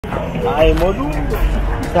As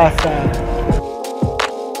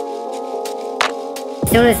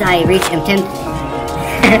soon as I reach Mtindwa,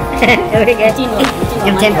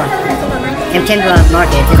 Mtindwa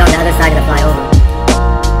Market is on the other side of the flyover.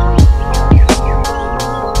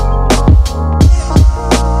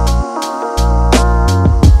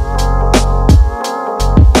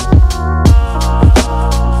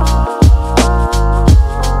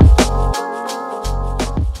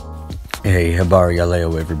 Hey, habari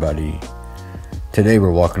yaleo everybody. Today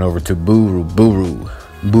we're walking over to Buruburu,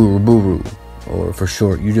 or for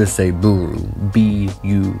short, you just say Buru,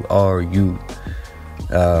 B-U-R-U.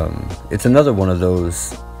 It's another one of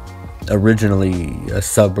those, originally a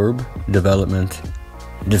suburb development,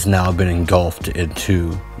 just now been engulfed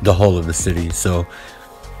into the whole of the city. So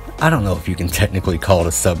I don't know if you can technically call it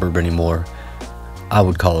a suburb anymore. I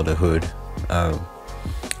would call it a hood.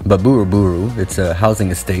 But Buruburu, it's a housing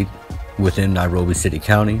estate within Nairobi City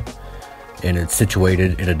County, and it's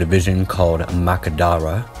situated in a division called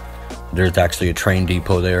Makadara. There's actually a train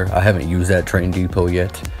depot there. I haven't used that train depot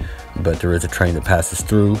yet, but there is a train that passes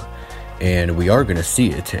through, and we are going to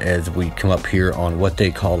see it as we come up here on what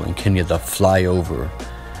they call in Kenya the flyover.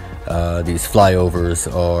 These flyovers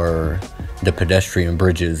are the pedestrian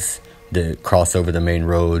bridges that cross over the main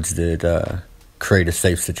roads that create a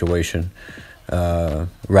safe situation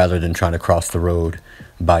rather than trying to cross the road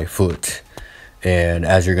by foot. And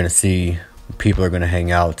as you're going to see, people are going to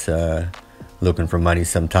hang out looking for money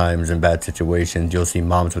sometimes in bad situations. You'll see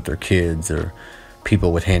moms with their kids or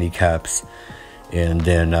people with handicaps. And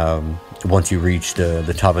then once you reach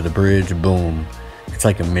the top of the bridge, boom, it's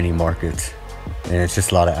like a mini market, and it's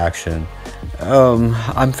just a lot of action.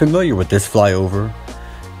 I'm familiar with this flyover,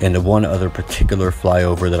 and the one other particular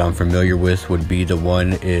flyover that I'm familiar with would be the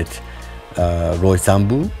one at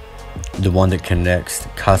Roysambu, the one that connects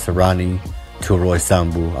Kasarani to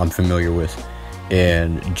Roysambu. I'm familiar with,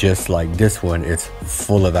 and just like this one, it's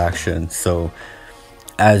full of action. So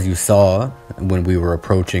as you saw when we were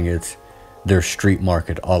approaching it, there's street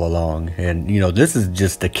market all along, and you know, this is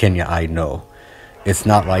just the Kenya I know. It's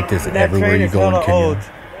not like this everywhere you go in Kenya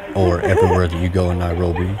or everywhere that you go in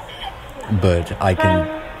Nairobi, but I can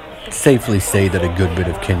safely say that a good bit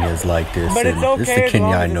of Kenya is like this, and it's the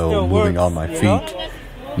Kenya I know, moving on my feet,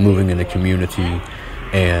 moving in the community,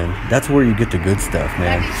 and that's where you get the good stuff,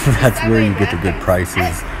 man. That's where you get the good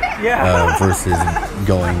prices versus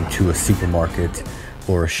going to a supermarket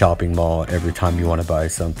or a shopping mall every time you want to buy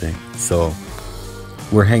something. So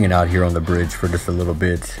we're hanging out here on the bridge for just a little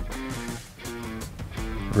bit.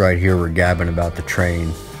 Right here we're gabbing about the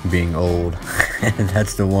train being old, and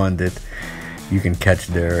that's the one that you can catch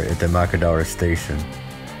there at the Makadara station.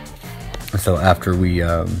 So after we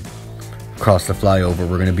cross the flyover,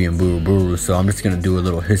 we're going to be in Buruburu. So I'm just going to do a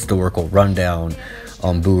little historical rundown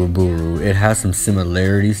on Buruburu. It has some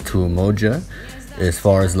similarities to Umoja as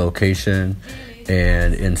far as location,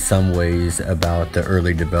 and in some ways about the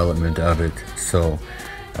early development of it. So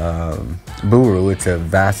Buru, it's a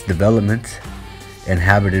vast development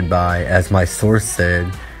inhabited by, as my source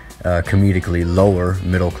said, comedically lower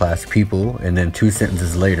middle class people, and then 2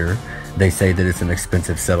 sentences later they say that it's an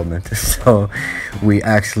expensive settlement. So we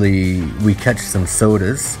catch some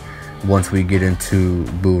sodas once we get into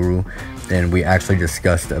Buru, and we actually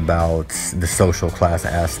discussed about the social class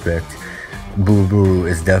aspect. Buruburu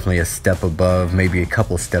is definitely a step above, maybe a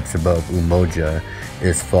couple steps above Umoja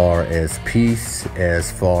as far as peace,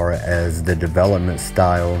 as far as the development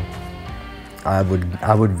style. I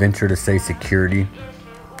would venture to say security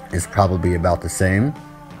is probably about the same.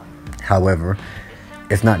 However,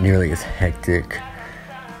 it's not nearly as hectic.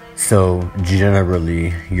 So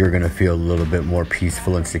generally, you're going to feel a little bit more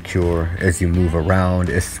peaceful and secure as you move around,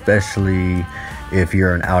 especially if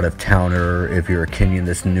you're an out-of-towner, if you're a Kenyan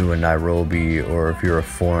that's new in Nairobi, or if you're a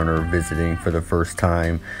foreigner visiting for the first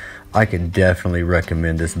time. I can definitely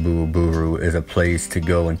recommend this Buruburu as a place to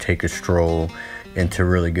go and take a stroll and to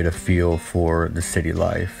really get a feel for the city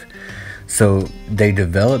life. So they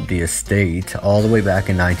developed the estate all the way back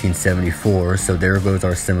in 1974, so there goes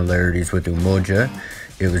our similarities with Umoja.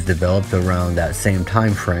 It was developed around that same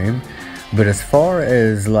time frame. But as far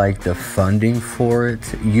as like the funding for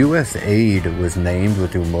it, U.S. aid was named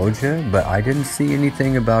with Umoja, but I didn't see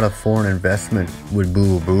anything about a foreign investment with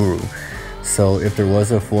Buruburu. So if there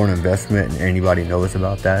was a foreign investment and anybody knows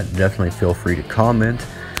about that, definitely feel free to comment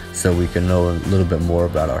so we can know a little bit more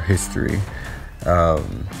about our history.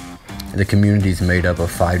 The community is made up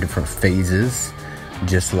of 5 different phases,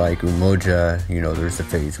 just like Umoja. You know, there's the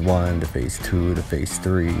phase 1, the phase 2, the phase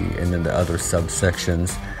 3, and then the other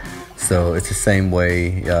subsections. So it's the same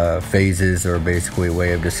way. Phases are basically a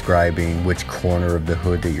way of describing which corner of the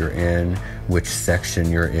hood that you're in, which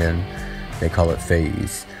section you're in. They call it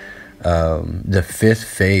phase. The fifth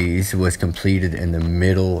phase was completed in the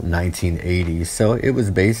middle 1980s. So it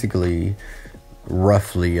was basically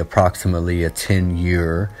approximately a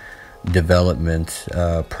 10-year development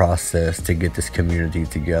process to get this community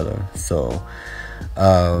together. So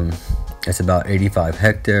it's about 85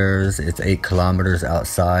 hectares. It's 8 kilometers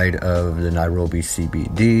outside of the Nairobi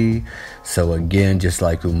CBD. So again, just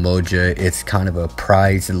like Umoja, it's kind of a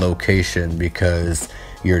prized location because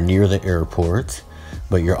you're near the airport,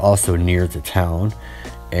 but you're also near the town.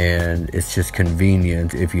 And it's just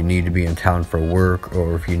convenient if you need to be in town for work,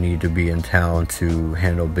 or if you need to be in town to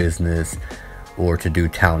handle business or to do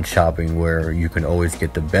town shopping, where you can always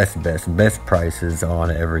get the best prices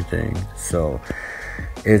on everything. So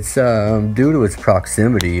it's due to its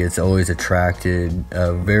proximity, it's always attracted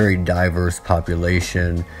a very diverse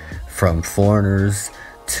population, from foreigners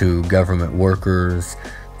to government workers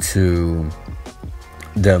to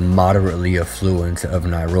the moderately affluent of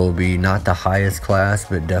Nairobi. Not the highest class,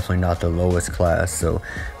 but definitely not the lowest class. So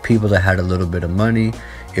people that had a little bit of money,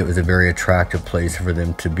 it was a very attractive place for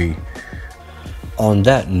them to be. On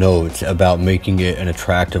that note about making it an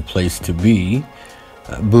attractive place to be,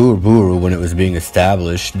 Buruburu, when it was being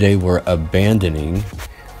established, they were abandoning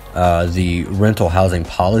the rental housing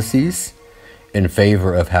policies in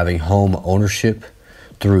favor of having home ownership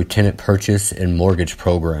through tenant purchase and mortgage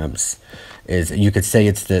programs. You could say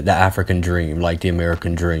it's the African dream, like the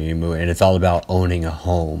American dream, and it's all about owning a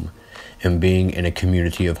home and being in a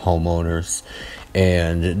community of homeowners.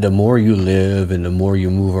 And the more you live and the more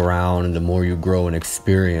you move around and the more you grow and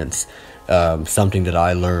experience, something that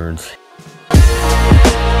I learned.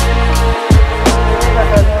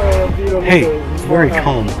 Hey, it's very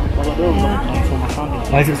calm.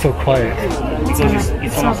 Why is it so quiet? Because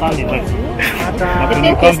it's on a Sunday, but when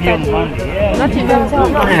you come here on Monday,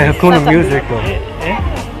 Yeah, Hakuna music though.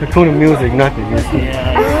 Hakuna music, nothing.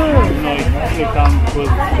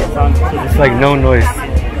 It's like no noise.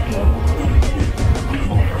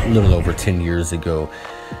 A little over 10 years ago,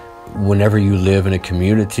 whenever you live in a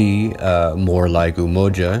community more like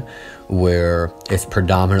Umoja, where it's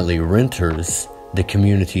predominantly renters, the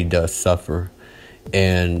community does suffer.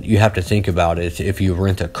 And you have to think about it. If you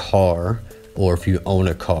rent a car or if you own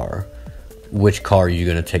a car, which car are you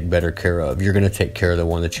going to take better care of? You're going to take care of the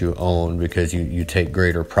one that you own, because you take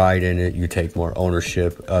greater pride in it, you take more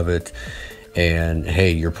ownership of it, and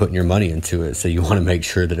hey, you're putting your money into it, so you want to make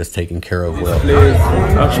sure that it's taken care of well. This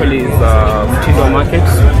place actually is Mutindwa market,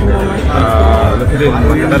 located in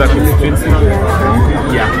Matatus street.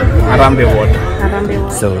 Yeah, around the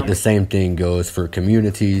world. So the same thing goes for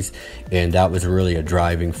communities, and that was really a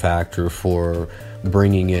driving factor for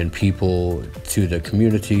bringing in people to the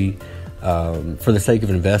community for the sake of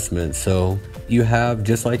investment. So you have,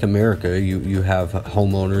 just like America, you have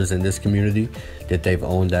homeowners in this community that they've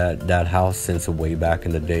owned that house since way back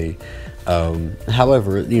in the day.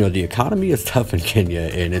 However, the economy is tough in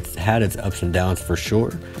Kenya, and it's had its ups and downs for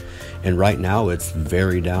sure. And right now it's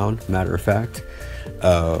very down, matter of fact.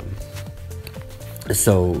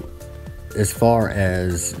 So as far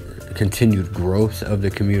as continued growth of the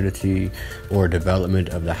community or development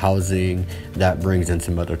of the housing, that brings in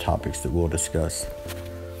some other topics that we'll discuss.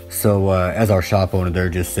 So as our shop owner there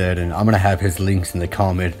just said, and I'm going to have his links in the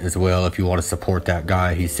comment as well if you want to support that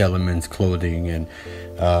guy. He's selling men's clothing, and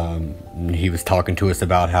he was talking to us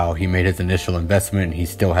about how he made his initial investment and he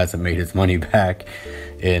still hasn't made his money back,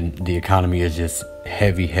 and the economy is just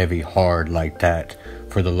heavy hard like that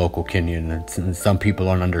for the local Kenyan. And some people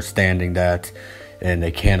aren't understanding that, and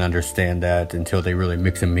they can't understand that until they really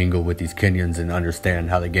mix and mingle with these Kenyans and understand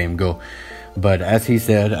how the game go. But as he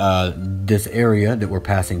said, this area that we're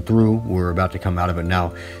passing through, we're about to come out of it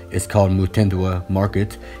now, is called Mutindwa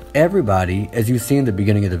Market. Everybody, as you see in the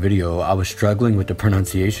beginning of the video, I was struggling with the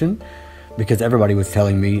pronunciation because everybody was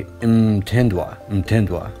telling me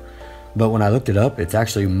Mutindwa. But when I looked it up, it's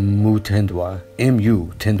actually Mutindwa,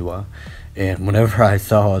 M-U-Tindwa. And whenever I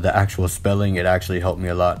saw the actual spelling, it actually helped me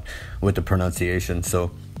a lot with the pronunciation.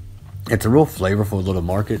 So it's a real flavorful little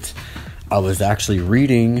market. I was actually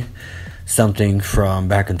reading something from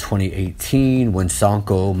back in 2018 when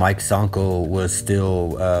Mike Sonko was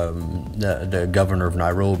still the governor of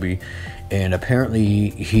Nairobi, and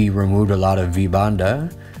apparently he removed a lot of vibanda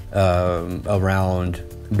around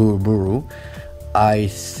Buruburu. I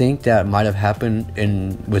think that might have happened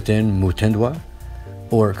within Mutindwa,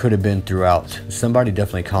 or it could have been throughout. Somebody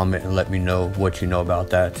definitely comment and let me know what you know about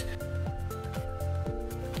that.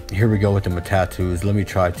 here we go with the Matatus. Let me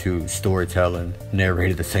try to storytell and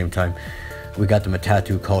narrate at the same time. We got the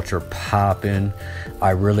Matatu culture popping.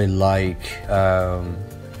 I really like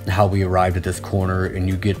how we arrived at this corner and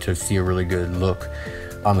you get to see a really good look.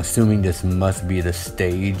 I'm assuming this must be the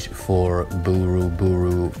stage for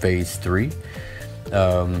Buruburu Phase 3.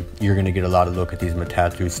 You're going to get a lot of look at these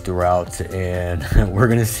Matatus throughout, and we're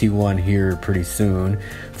going to see one here pretty soon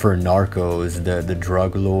for Narcos, the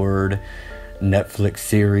drug lord Netflix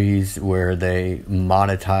series where they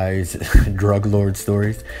monetize drug lord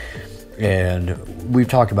stories. And we've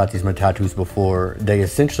talked about these Matatus before. They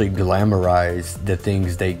essentially glamorize the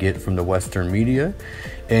things they get from the Western media,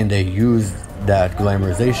 and they use that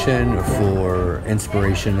glamorization for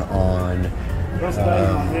inspiration on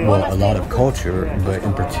a lot of culture, but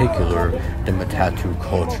in particular the Matatu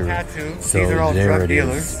culture. So these are all there drug it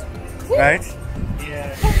dealers, is. right?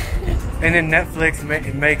 And then Netflix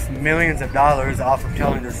makes millions of dollars off of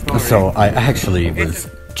telling their story. So I actually was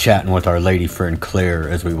chatting with our lady friend Claire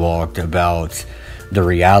as we walked about the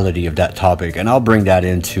reality of that topic, and I'll bring that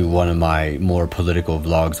into one of my more political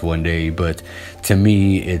vlogs one day. But to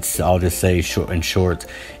me, I'll just say in short,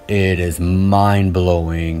 it is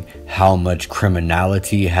mind-blowing how much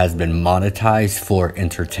criminality has been monetized for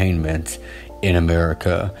entertainment in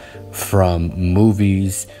America, from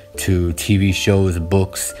movies to TV shows,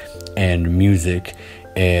 books, and music.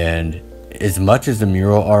 And as much as the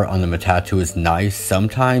mural art on the Matatu is nice,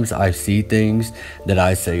 sometimes I see things that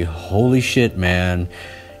I say, holy shit, man,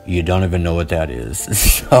 you don't even know what that is.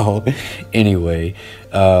 So anyway,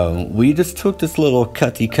 we just took this little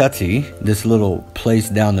cutty, this little place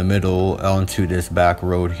down the middle onto this back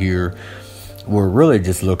road here. We're really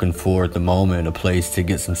just looking for, at the moment, a place to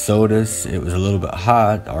get some sodas. It was a little bit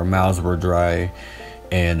hot, our mouths were dry,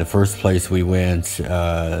 and the first place we went,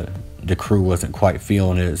 the crew wasn't quite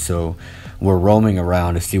feeling it, so we're roaming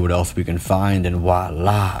around to see what else we can find, and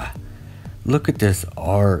voila, look at this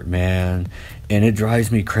art, man. And it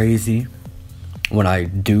drives me crazy when I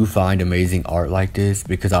do find amazing art like this,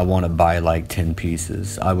 because I want to buy like 10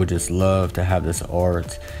 pieces. I would just love to have this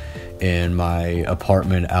art in my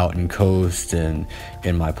apartment out in Coast, and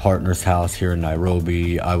in my partner's house here in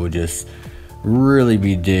Nairobi. I would just really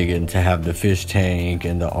be digging to have the fish tank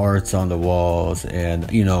and the arts on the walls. And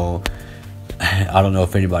you know, I don't know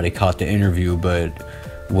if anybody caught the interview, but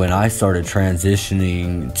when I started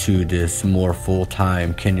transitioning to this more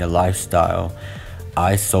full-time Kenya lifestyle,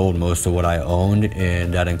 I sold most of what I owned,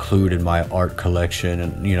 and that included my art collection.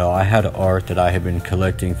 And you know, I had art that I had been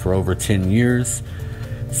collecting for over 10 years.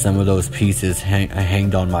 Some of those pieces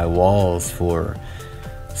hanged on my walls for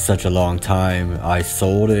such a long time. I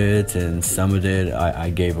sold it, and some of it I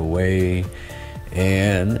gave away,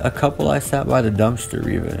 and a couple I sat by the dumpster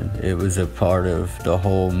even. It was a part of the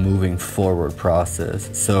whole moving forward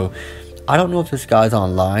process. So I don't know if this guy's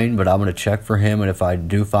online, but I'm going to check for him, and if I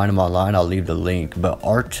do find him online, I'll leave the link. But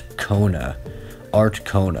Art Kona,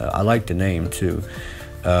 I like the name too.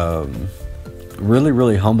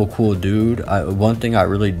 Really humble, cool dude. One thing I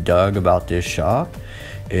really dug about this shop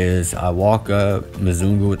is I walk up,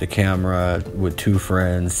 Mzungu with the camera with two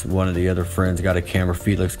friends. One of the other friends got a camera,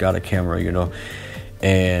 Felix got a camera, you know,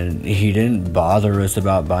 and he didn't bother us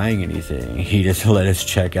about buying anything. He just let us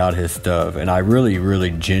check out his stuff, and I really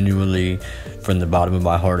genuinely, from the bottom of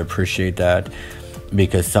my heart, appreciate that,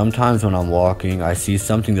 because sometimes when I'm walking, I see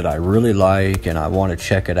something that I really like and I want to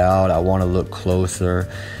check it out, I want to look closer,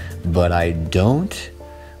 but I don't,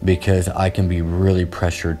 because I can be really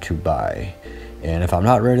pressured to buy. And if I'm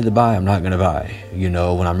not ready to buy, I'm not going to buy. You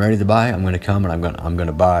know, when I'm ready to buy, I'm going to come and I'm going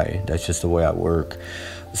to buy. That's just the way I work.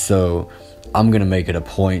 So I'm going to make it a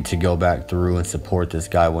point to go back through and support this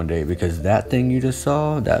guy one day, because that thing you just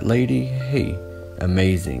saw, that lady, hey,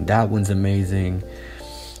 amazing. That one's amazing.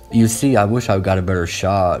 You see, I wish I got a better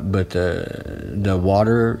shot, but the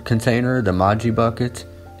water container, the Maji bucket,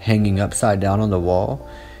 hanging upside down on the wall,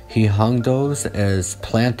 he hung those as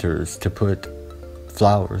planters to put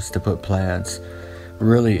flowers, to put plants.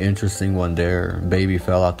 Really interesting one there. Baby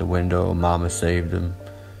fell out the window, mama saved him.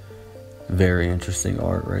 Very interesting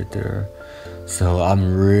art right there. So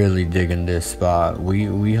I'm really digging this spot.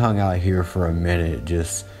 We hung out here for a minute,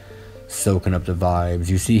 just soaking up the vibes.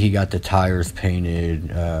 You see he got the tires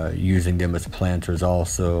painted, using them as planters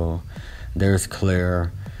also. There's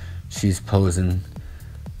Claire, she's posing.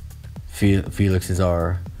 Felix is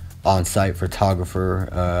our on-site photographer.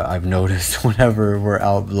 I've noticed whenever we're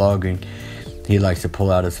out vlogging, he likes to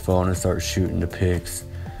pull out his phone and start shooting the pics,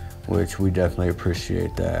 which we definitely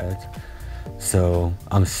appreciate that. So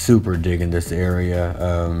I'm super digging this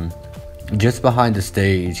area. just behind the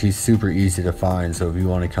stage. He's super easy to find, so if you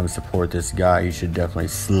want to come support this guy, you should definitely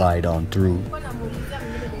slide on through.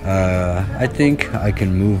 I think I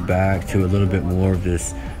can move back to a little bit more of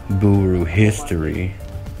this Buruburu history.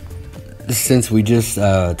 Since we just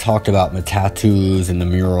talked about Matatus and the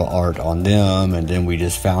mural art on them, and then we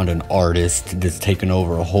just found an artist that's taken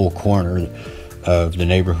over a whole corner of the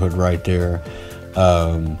neighborhood right there,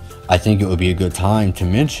 I think it would be a good time to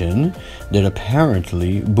mention that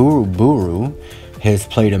apparently Buruburu has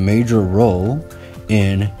played a major role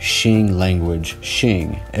in Sheng language.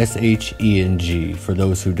 Sheng, S-H-E-N-G, for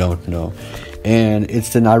those who don't know. And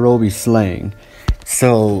it's the Nairobi slang.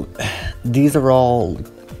 So these are all,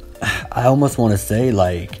 I almost want to say,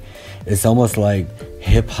 like, it's almost like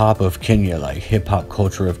hip-hop of Kenya, like hip-hop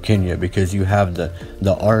culture of Kenya, because you have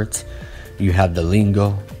the art, you have the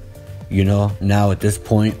lingo, you know. Now at this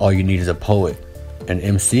point, all you need is a poet, an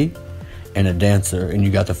MC, and a dancer, and you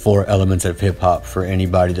got the 4 elements of hip-hop for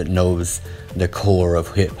anybody that knows the core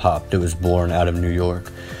of hip-hop that was born out of New York.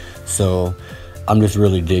 So I'm just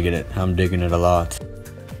really digging it. I'm digging it a lot.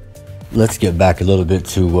 Let's get back a little bit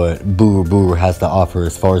to what Buruburu has to offer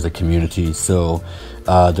as far as a community. So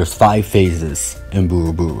there's 5 phases in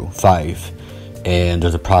Buruburu, 5, and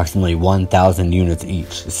there's approximately 1,000 units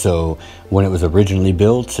each. So when it was originally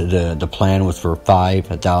built, the plan was for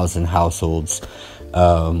 5,000 households.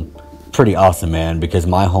 Pretty awesome, man, because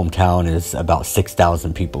my hometown is about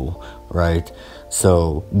 6,000 people, right?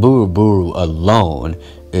 So Buruburu alone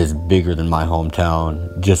is bigger than my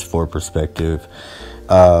hometown, just for perspective.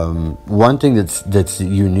 One thing that's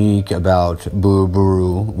unique about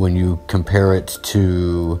Buruburu when you compare it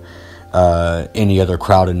to any other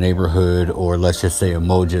crowded neighborhood, or let's just say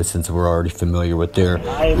Umoja, since we're already familiar with there,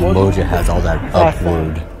 Umoja has all that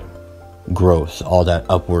upward growth, all that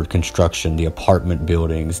upward construction, the apartment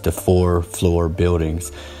buildings, the 4-floor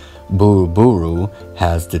buildings. Buruburu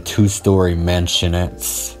has the 2-story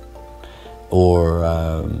mansionettes, or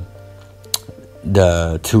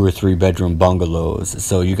the 2 or 3 bedroom bungalows.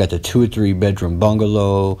 So you got the 2 or 3 bedroom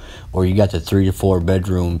bungalow, or you got the 3 to 4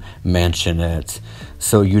 bedroom mansionette.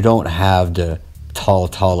 So you don't have the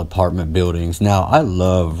tall apartment buildings. Now, I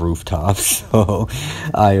love rooftops, so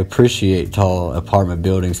I appreciate tall apartment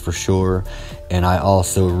buildings for sure. And I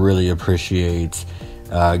also really appreciate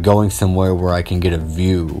going somewhere where I can get a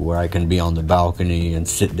view, where I can be on the balcony and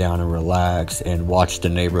sit down and relax and watch the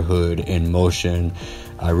neighborhood in motion.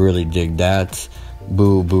 I really dig that.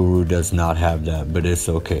 Buruburu does not have that, but it's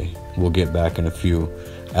okay. We'll get back in a few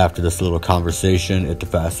after this little conversation at the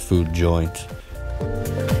fast food joint.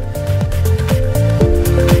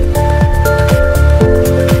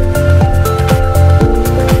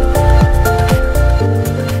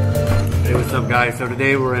 Hey, what's up, guys? So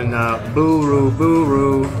today we're in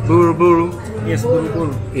Buruburu. Yes,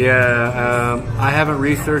 Buruburu. Yeah, I haven't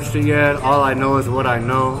researched it yet. All I know is what I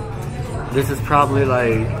know. This is probably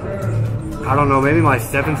like, I don't know, maybe my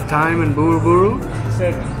 7th time in Buruburu.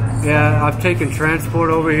 Yeah, I've taken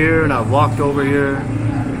transport over here and I've walked over here.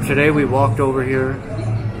 Today we walked over here.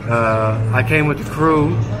 I came with the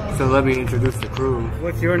crew, so let me introduce the crew.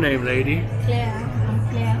 What's your name, lady? Claire. I'm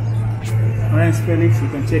Claire. My name's Felix. You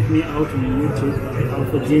can check me out on YouTube,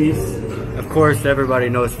 TheAlphaGenius. Of course, everybody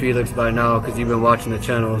knows Felix by now because you've been watching the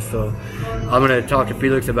channel. So I'm going to talk to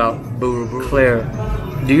Felix about Buruburu. Claire,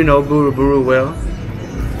 do you know Buruburu well?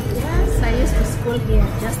 Yes, I used to school here,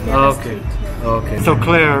 just down the street. Okay. So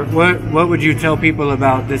Claire, what would you tell people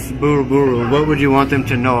about this Buruburu? What would you want them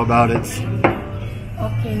to know about it?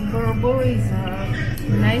 Okay, Buruburu is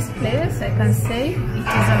a nice place, I can say. It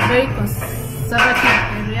is a very conservative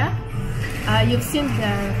area. You've seen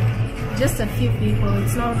there just a few people.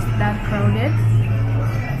 It's not that crowded.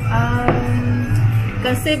 You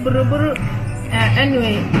can say Buruburu.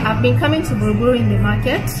 Anyway, I've been coming to Buruburu in the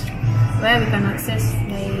market, where we can access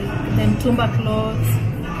the Mtumba clothes.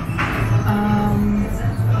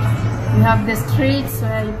 We have the streets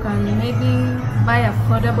where you can maybe buy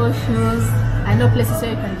affordable shoes. I know places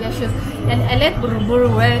where you can get shoes. And I like Buruburu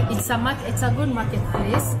where it's a good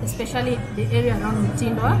marketplace, especially the area around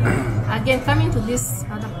Mutindwa. Again, coming to this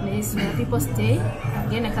other place where people stay,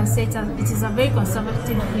 again I can say it is a very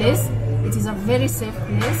conservative place. It is a very safe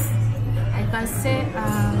place. I can say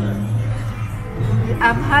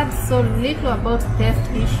I've heard so little about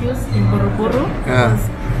theft issues in Buruburu, because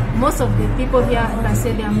most of the people here, I can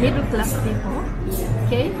say they are middle class people.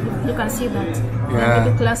 Okay, you can see that they are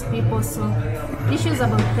middle class people. So issues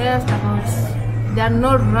about theft, they are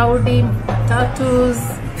not rowdy, tattoos.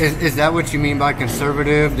 Is that what you mean by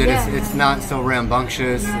conservative? That it's not so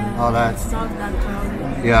rambunctious and all that? It's not that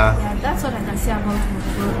rowdy. Yeah. That's what I can say about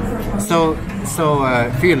Buruburu. So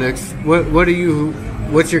Felix,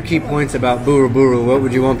 what's your key points about Buruburu? What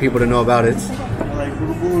would you want people to know about it? Like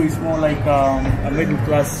Buruburu is more like a middle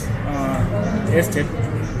class estate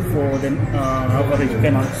for the average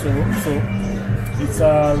tenant. So it's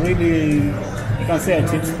a really, you can say a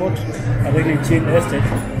cheap spot, a really cheap estate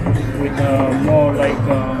with more like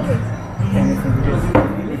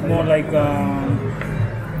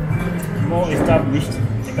more established,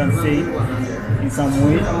 you can say, in some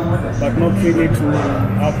way, but not really to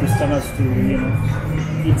up to standards to, you know.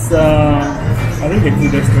 It's a really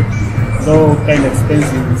good estate, though kind of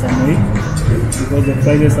expensive in some way, because the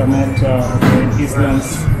prices are not the Islam's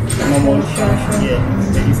normal,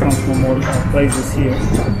 the Islam's normal prices here,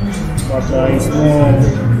 but it's more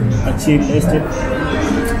a cheap estate.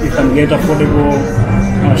 You can get affordable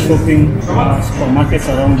shopping supermarkets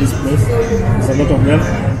around this place. There's a lot of them.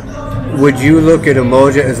 Would you look at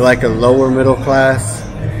Umoja as like a lower middle class,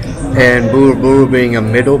 and Buruburu being a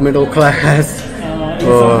middle class? In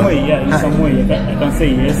some way, yeah. In some way, I can say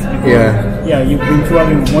yes. Because, yeah. You've been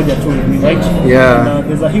touring Umoja too with me, right? Yeah. And,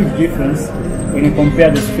 there's a huge difference when you compare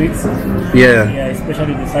the streets. Yeah. Yeah,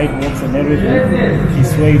 especially the sidewalks and everything.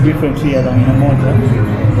 It's way different here than Umoja.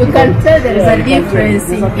 You can tell there is a difference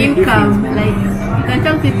in income. Like, you can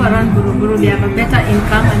tell people around Buruburu they have a better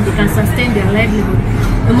income and they can sustain their livelihood.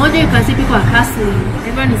 Umoja, you can see people are hustling.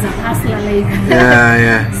 Everyone is a hustler, like.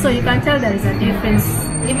 Yeah. So you can tell there is a difference.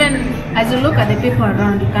 Even as you look at the people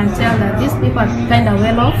around, you can tell that these people are kind of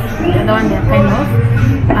well off. The other one, they're kind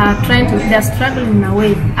of they're struggling in a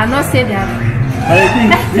way. I'm not saying they are. But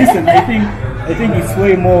I think it's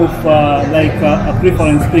way more of like a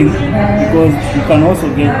preference thing, because you can also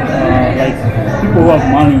get like people who have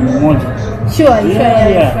money in Umoja. Sure.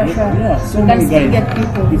 So many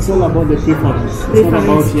guys. It's all about the preference. It's not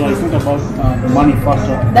about the money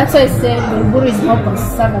factor. That's why I say Buruburu is more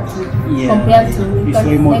conservative compared to. It's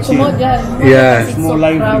way more chill. Yeah. It's more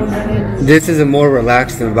lively. This is a more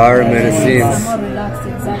relaxed environment, it seems. More relaxed,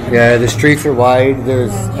 exactly. Yeah, the streets are wide.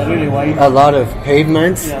 There's really wide. a lot of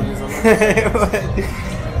pavements,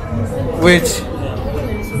 which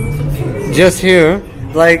just here,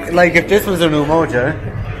 like if this was in Umoja,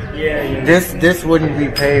 this wouldn't be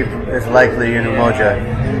paved as likely in Umoja.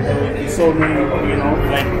 So many, you know,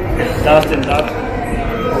 like dust and that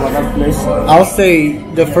over that place. I'll say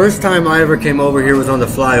the first time I ever came over here was on the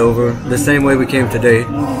Flyover, the same way we came today.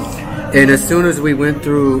 And as soon as we went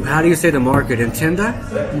through, how do you say the market? Mutindwa?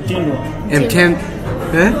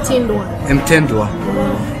 Mutindwa.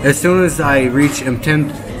 As soon as I reach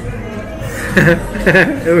Mutindwa,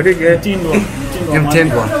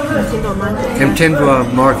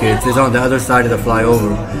 Mutindwa market is on the other side of the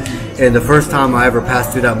Flyover. And the first time I ever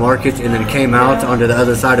passed through that market and then came out onto the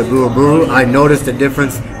other side of Buruburu, I noticed the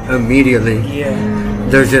difference immediately.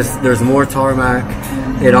 There's more tarmac.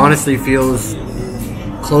 It honestly feels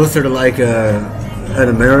closer to like an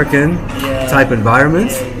American type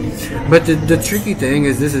environment. But the tricky thing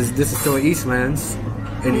is this is still Eastlands,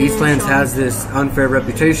 and Eastlands has this unfair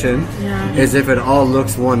reputation as if it all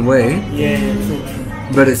looks one way.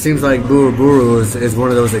 But it seems like Buruburu is one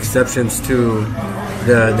of those exceptions to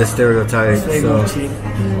the stereotype. So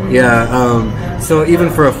so even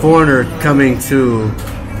for a foreigner coming to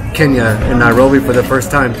Kenya and Nairobi for the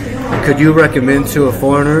first time, could you recommend to a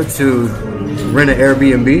foreigner to rent an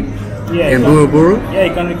Airbnb in Buruburu? Yeah,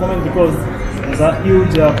 you can recommend, because there's a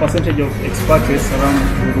huge percentage of expatriates around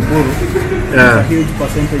Buruburu. There's a huge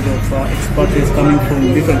percentage of expatriates coming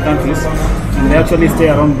from different countries, and they actually stay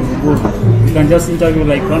around Buruburu. You can just interview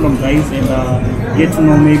like random guys and get to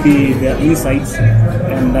know maybe their insights,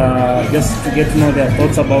 and just to get to know their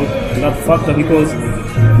thoughts about that factor. Because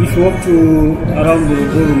if you walk to around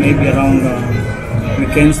Buruburu, maybe around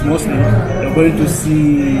weekends mostly, you're going to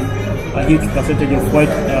see a huge percentage of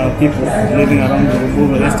white people living around the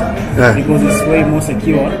Buruburu restaurant, because it's way more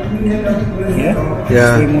secure.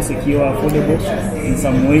 It's way more secure, affordable in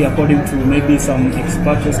some way, according to maybe some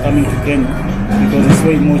expatriates coming to Kenya, because it's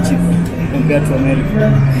way more cheap compared to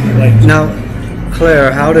America. Like now,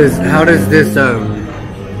 Claire, how does this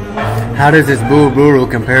Buruburu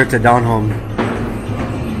compare to Donholm?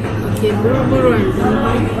 Okay, Buruburu and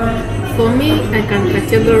Donholm. For me, I can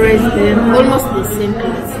categorize them almost the same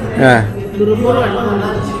class. Buruburu and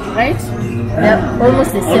Donholm, right? They're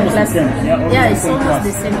almost the same class. It's almost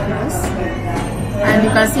the same class. And you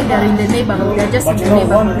can see they're in the neighborhood. They're just in the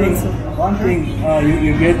neighborhood. One thing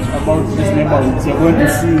you get about this neighborhood, you're going to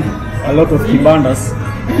see a lot of kibandas.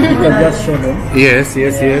 You can just show them. Yes.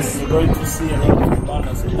 You're going to see a lot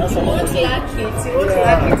of kibandas. That's You won't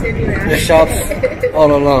like it. The shops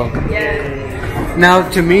all along. Now,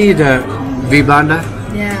 to me, the vibanda,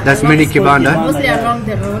 Yeah. That's along- mini kibanda. Mostly along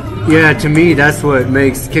the road. Yeah, to me, that's what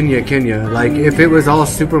makes Kenya Kenya. Like, if it was all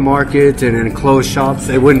supermarkets and enclosed shops,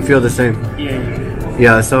 it wouldn't feel the same.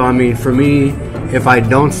 Yeah, so I mean, for me, if I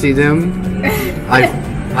don't see them,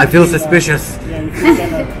 I feel suspicious.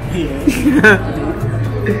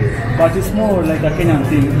 But it's more like a Kenyan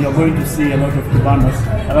thing. You're going to see a lot of Cubanos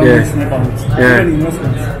around Yeah. these neighborhoods. Yeah. Even in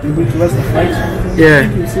Westlands. You go to Westlands, right? Yeah. I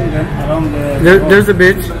think you see them around the... There's a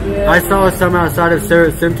bit. I saw some outside of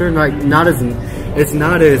Sarah Center, like it's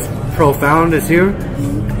not as profound as here,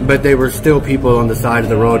 but they were still people on the side of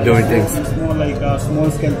the road doing things. It's more like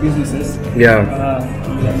small-scale businesses. Yeah.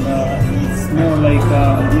 It's more like,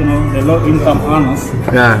 the low-income earners.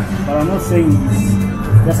 Yeah. But I'm not saying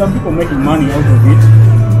there's some people making money out of it,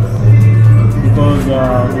 because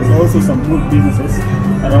there's also some good businesses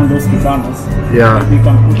around those Cubanos. Yeah. We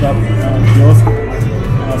can put up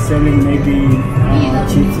kiosks, selling maybe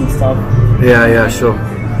chips and stuff. Yeah, sure.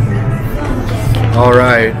 All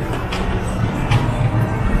right.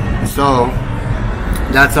 So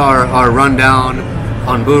that's our rundown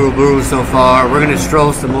on Buruburu so far. We're gonna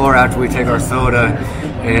stroll some more after we take our soda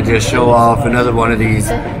and just show off another one of these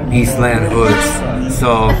Eastland hoods.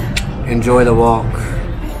 So enjoy the walk.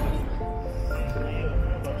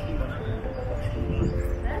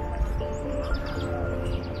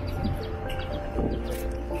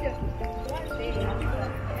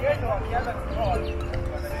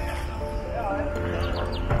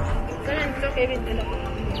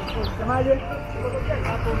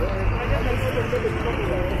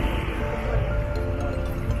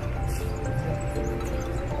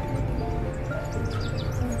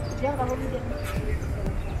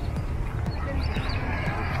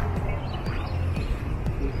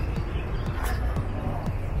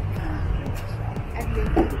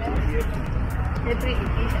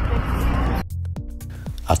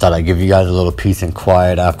 I thought I'd give you guys a little peace and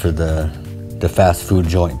quiet after the fast food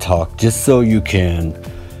joint talk, just so you can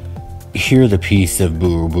hear the peace of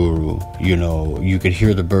Buruburu. You know, you could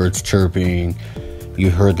hear the birds chirping, you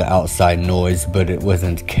heard the outside noise, but it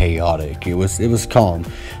wasn't chaotic. It was calm.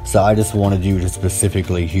 So I just wanted you to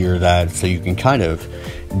specifically hear that, so you can kind of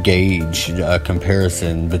gauge a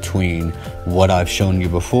comparison between what I've shown you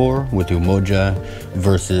before with Umoja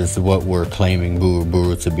versus what we're claiming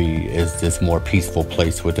Buruburu to be, is this more peaceful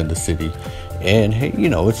place within the city. And hey, you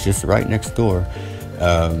know, it's just right next door.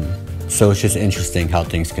 So it's just interesting how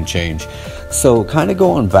things can change. So kind of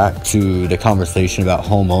going back to the conversation about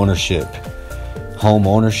home ownership. Home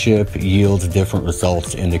ownership yields different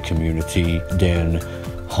results in the community than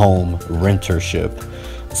home rentership.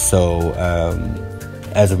 So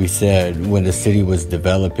as we said, when the city was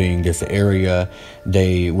developing this area,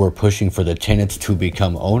 they were pushing for the tenants to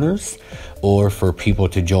become owners or for people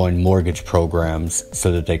to join mortgage programs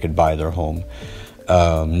so that they could buy their home.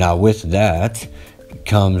 Now with that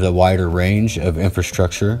comes a wider range of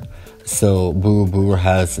infrastructure. So Buruburu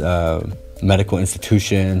has medical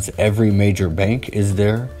institutions, every major bank is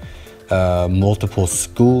there, multiple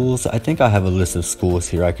schools. I think I have a list of schools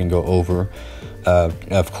here I can go over.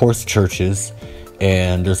 Of course, churches,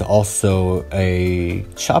 and there's also a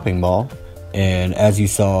shopping mall. And as you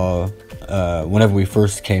saw, whenever we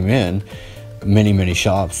first came in, many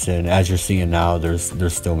shops, and as you're seeing now,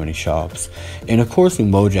 there's still many shops. And of course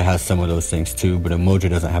Umoja has some of those things too, but Umoja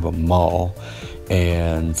doesn't have a mall,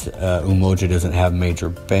 and Umoja doesn't have major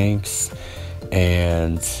banks,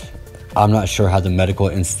 and I'm not sure how the medical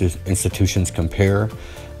institutions compare,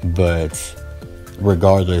 but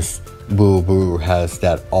regardless, Buruburu has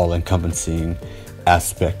that all-encompassing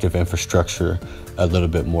aspect of infrastructure a little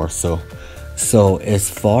bit more so. So as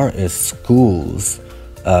far as schools,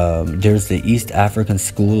 there's the East African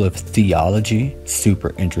School of Theology,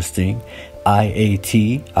 super interesting.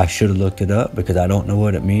 IAT, I should have looked it up because I don't know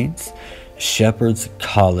what it means. Shepherd's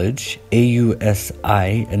College,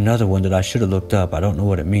 AUSI, another one that I should have looked up, I don't know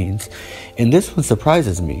what it means. And this one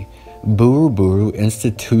surprises me. Buruburu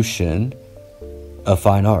Institution of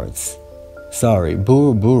Fine Arts. Sorry,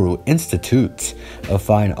 Buruburu Institute of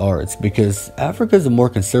Fine Arts, because Africa is a more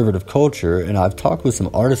conservative culture, and I've talked with some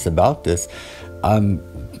artists about this. I'm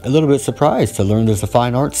a little bit surprised to learn there's a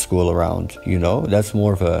fine arts school around, you know, that's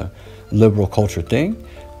more of a liberal culture thing.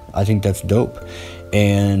 I think that's dope.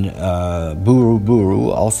 And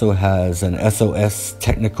Buruburu also has an SOS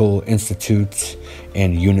Technical Institute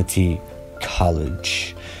and Unity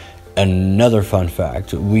College. Another fun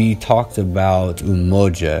fact, we talked about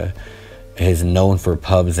Umoja is known for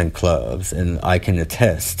pubs and clubs, and I can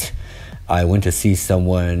attest. I went to see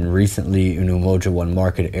someone recently in Umoja One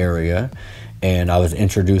Market area, and I was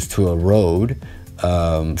introduced to a road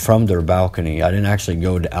from their balcony. I didn't actually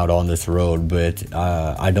go out on this road, but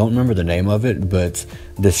I don't remember the name of it, but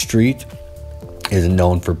the street is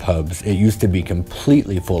known for pubs. It used to be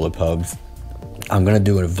completely full of pubs. I'm gonna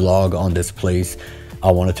do a vlog on this place.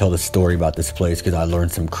 I want to tell the story about this place because I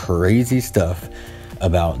learned some crazy stuff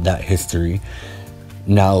about that history.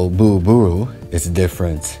 Now Buruburu is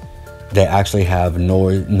different. They actually have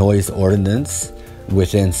noise ordinance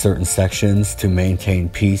within certain sections to maintain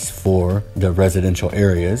peace for the residential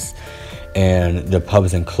areas, and the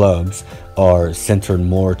pubs and clubs are centered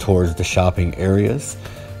more towards the shopping areas.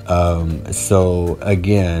 So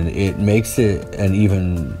again, it makes it an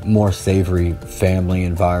even more savory family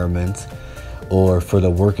environment, or for the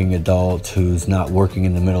working adult who's not working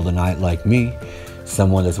in the middle of the night like me,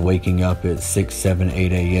 someone that's waking up at 6, 7,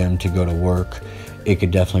 8 a.m. to go to work. It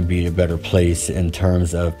could definitely be a better place in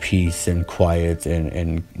terms of peace and quiet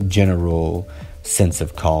and general sense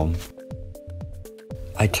of calm.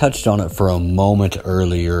 I touched on it for a moment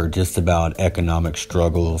earlier, just about economic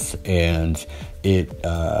struggles and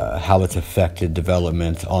how it's affected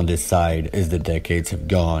development on this side as the decades have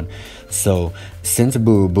gone. So since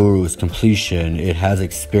Buruburu's completion, it has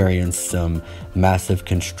experienced some massive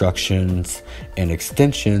constructions and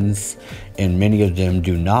extensions, and many of them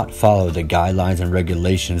do not follow the guidelines and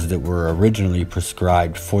regulations that were originally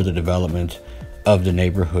prescribed for the development of the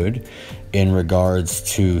neighborhood in regards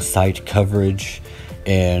to site coverage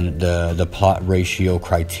and the plot ratio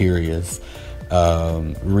criterias.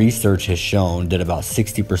 Research has shown that about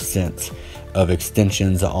 60% of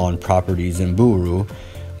extensions on properties in Buru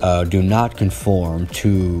do not conform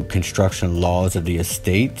to construction laws of the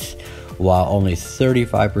estate, while only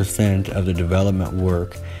 35% of the development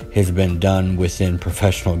work has been done within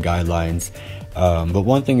professional guidelines. But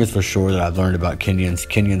one thing is for sure that I've learned about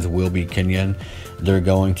Kenyans will be Kenyan. They're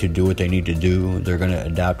going to do what they need to do. They're going to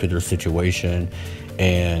adapt to their situation.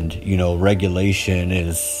 And, you know, regulation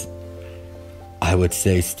is, I would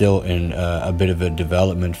say, still in a bit of a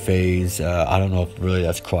development phase. I don't know if really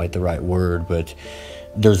that's quite the right word, but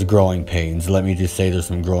there's growing pains. Let me just say there's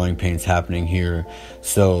some growing pains happening here.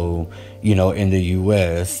 So, you know, in the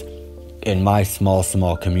U.S., in my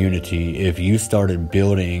small community, if you started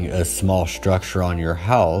building a small structure on your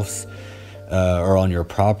house or on your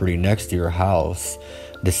property next to your house,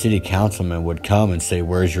 the city councilman would come and say,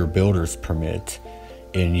 "Where's your builder's permit?"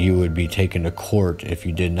 And you would be taken to court if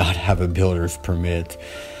you did not have a builder's permit.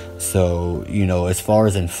 So, you know, as far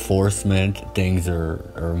as enforcement, things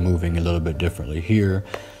are moving a little bit differently here.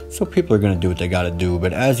 So people are going to do what they got to do.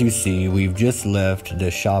 But as you see, we've just left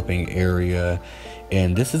the shopping area,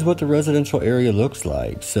 and this is what the residential area looks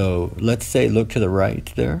like. So let's say, look to the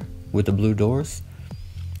right there with the blue doors.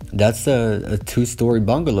 That's a 2-story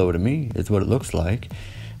bungalow to me, is what it looks like.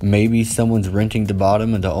 Maybe someone's renting the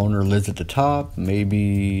bottom and the owner lives at the top.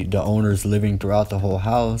 Maybe the owner's living throughout the whole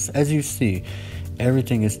house. As you see,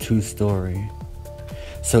 everything is 2-story.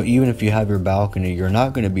 So even if you have your balcony, you're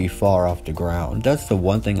not going to be far off the ground. That's the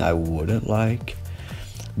one thing I wouldn't like.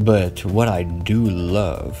 But what I do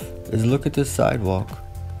love is look at this sidewalk.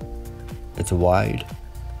 It's wide.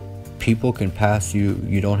 People can pass you.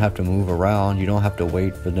 You don't have to move around. You don't have to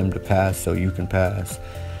wait for them to pass so you can pass.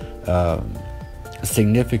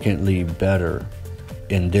 Significantly better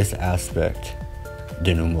in this aspect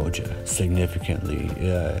than Umoja. Significantly.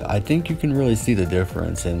 I think you can really see the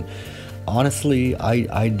difference. And honestly,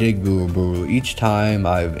 I dig Buruburu. Each time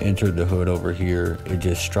I've entered the hood over here, it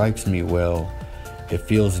just strikes me well. It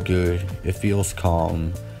feels good. It feels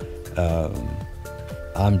calm.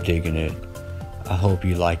 I'm digging it. I hope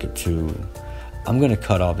you like it too. I'm going to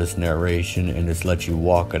cut off this narration and just let you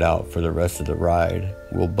walk it out for the rest of the ride.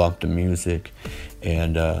 We'll bump the music,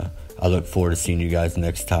 and I look forward to seeing you guys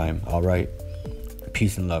next time. All right.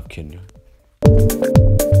 Peace and love, Kenya.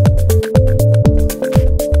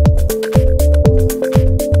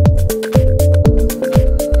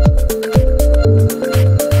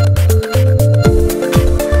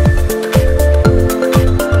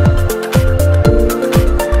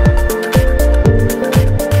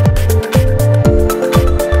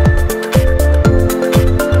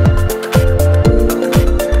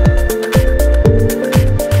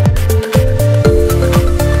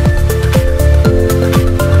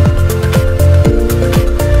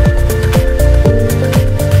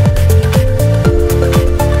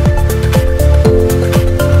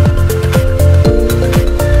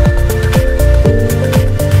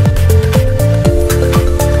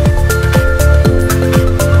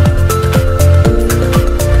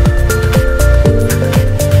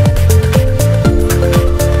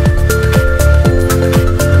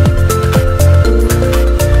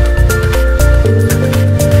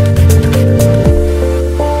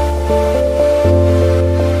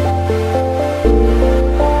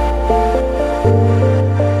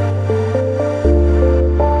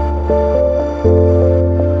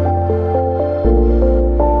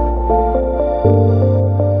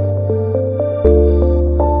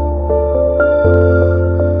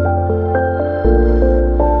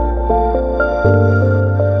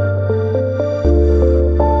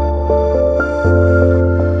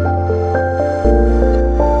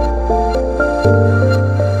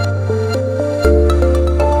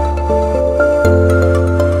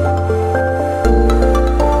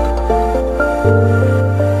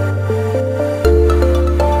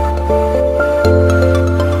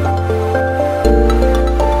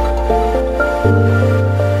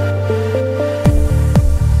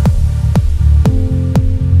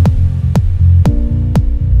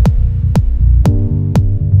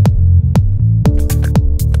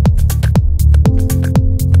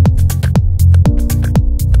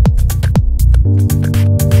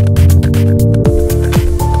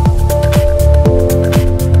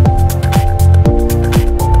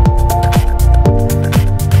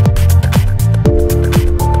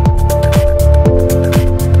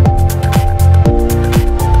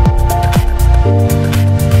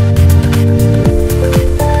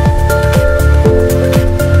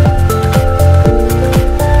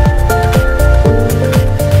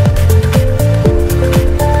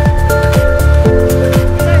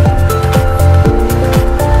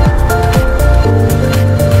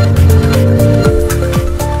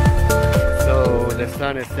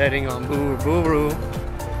 sun is setting on Buruburu,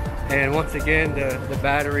 and once again the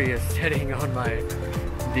battery is setting on my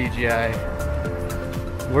DJI.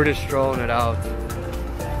 We're just strolling it out,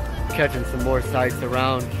 catching some more sights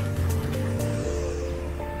around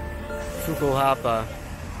Sukuhapa.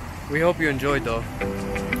 We hope you enjoyed though.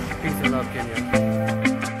 Peace and love, Kenya.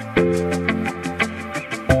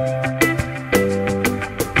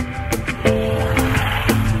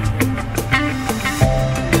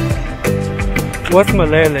 What's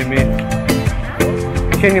Malele mean?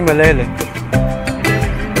 Kenya Malele.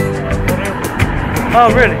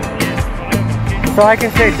 Oh, really? So I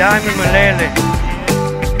can say Diamond Malele.